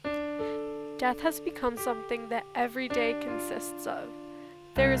Death has become something that every day consists of.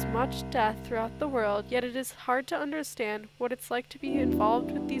 There is much death throughout the world, yet it is hard to understand what it's like to be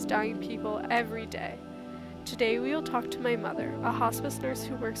involved with these dying people every day. Today we will talk to my mother, a hospice nurse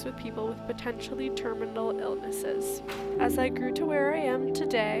who works with people with potentially terminal illnesses. As I grew to where I am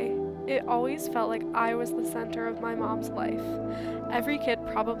today, it always felt like I was the center of my mom's life. Every kid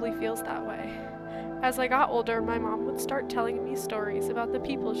probably feels that way. As I got older, my mom would start telling me stories about the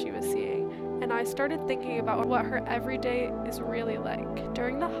people she was seeing, and I started thinking about what her everyday is really like.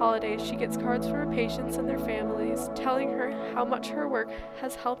 During the holidays, she gets cards from her patients and their families, telling her how much her work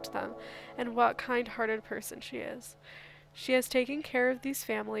has helped them and what kind-hearted person she is. She has taken care of these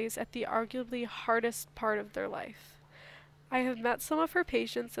families at the arguably hardest part of their life. I have met some of her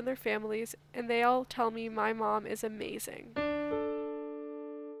patients and their families, and they all tell me my mom is amazing.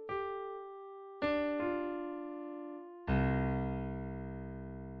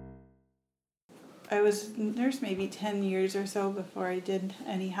 I was nurse maybe 10 years or so before I did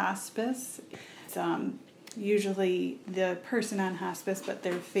any hospice. It's usually the person on hospice, but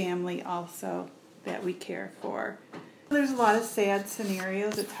their family also that we care for. There's a lot of sad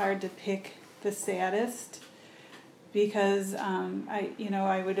scenarios. It's hard to pick the saddest because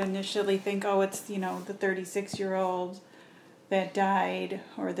I would initially think, it's the 36-year-old that died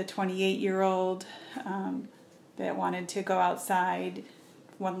or the 28-year-old that wanted to go outside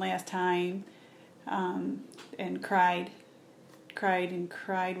one last time. And cried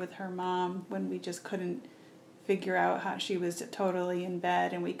with her mom when we just couldn't figure out how she was totally in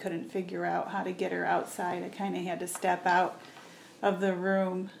bed and we couldn't figure out how to get her outside. I kind of had to step out of the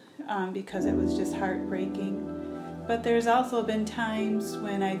room because it was just heartbreaking. But there's also been times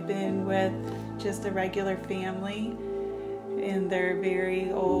when I've been with just a regular family and they're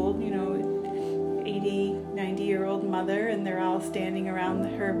very old, 80, 90-year-old mother, and they're all standing around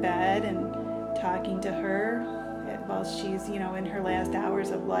her bed and talking to her while she's, in her last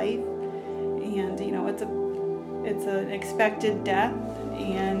hours of life. And, it's an expected death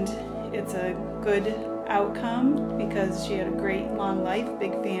and it's a good outcome because she had a great long life,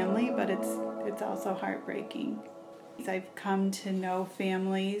 big family, but it's also heartbreaking. I've come to know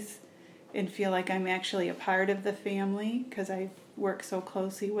families and feel like I'm actually a part of the family because I work so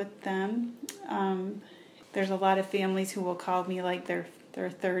closely with them. There's a lot of families who will call me like their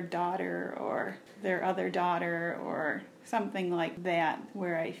third daughter or their other daughter or something like that,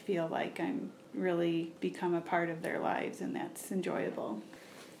 where I feel like I'm really become a part of their lives, and that's enjoyable.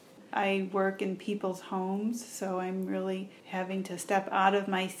 I work in people's homes, so I'm really having to step out of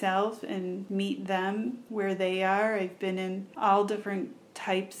myself and meet them where they are. I've been in all different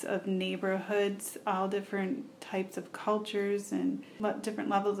types of neighborhoods, all different types of cultures and different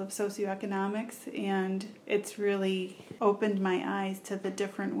levels of socioeconomics, and it's really opened my eyes to the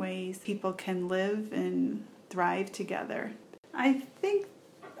different ways people can live and thrive together. I think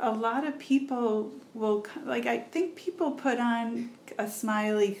a lot of people I think people put on a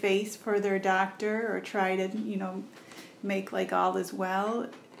smiley face for their doctor or try to, make like all is well,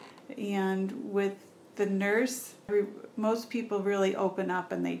 and with the nurse, most people really open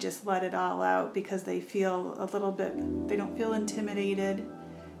up and they just let it all out because they feel they don't feel intimidated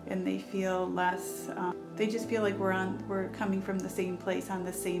and they feel less, they just feel like we're coming from the same place on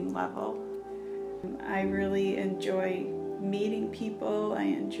the same level. I really enjoy meeting people. I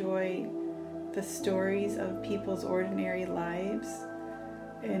enjoy the stories of people's ordinary lives,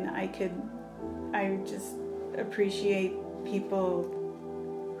 and I just appreciate people,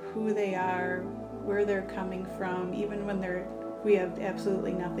 who they are, where they're coming from, even when we have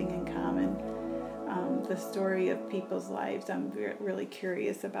absolutely nothing in common. The story of people's lives, I'm really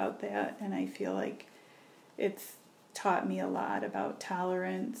curious about that, and I feel like it's taught me a lot about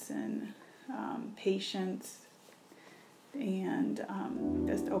tolerance and patience, and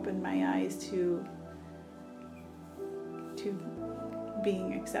just opened my eyes to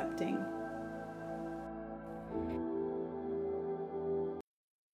being accepting.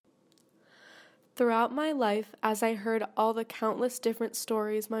 Throughout my life, as I heard all the countless different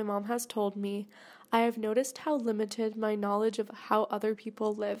stories my mom has told me, I have noticed how limited my knowledge of how other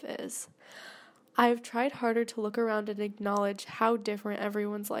people live is. I have tried harder to look around and acknowledge how different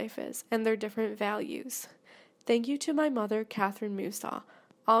everyone's life is and their different values. Thank you to my mother, Catherine Musa.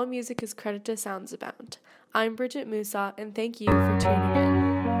 All music is credited to Sounds Abound. I'm Bridget Musa, and thank you for tuning in.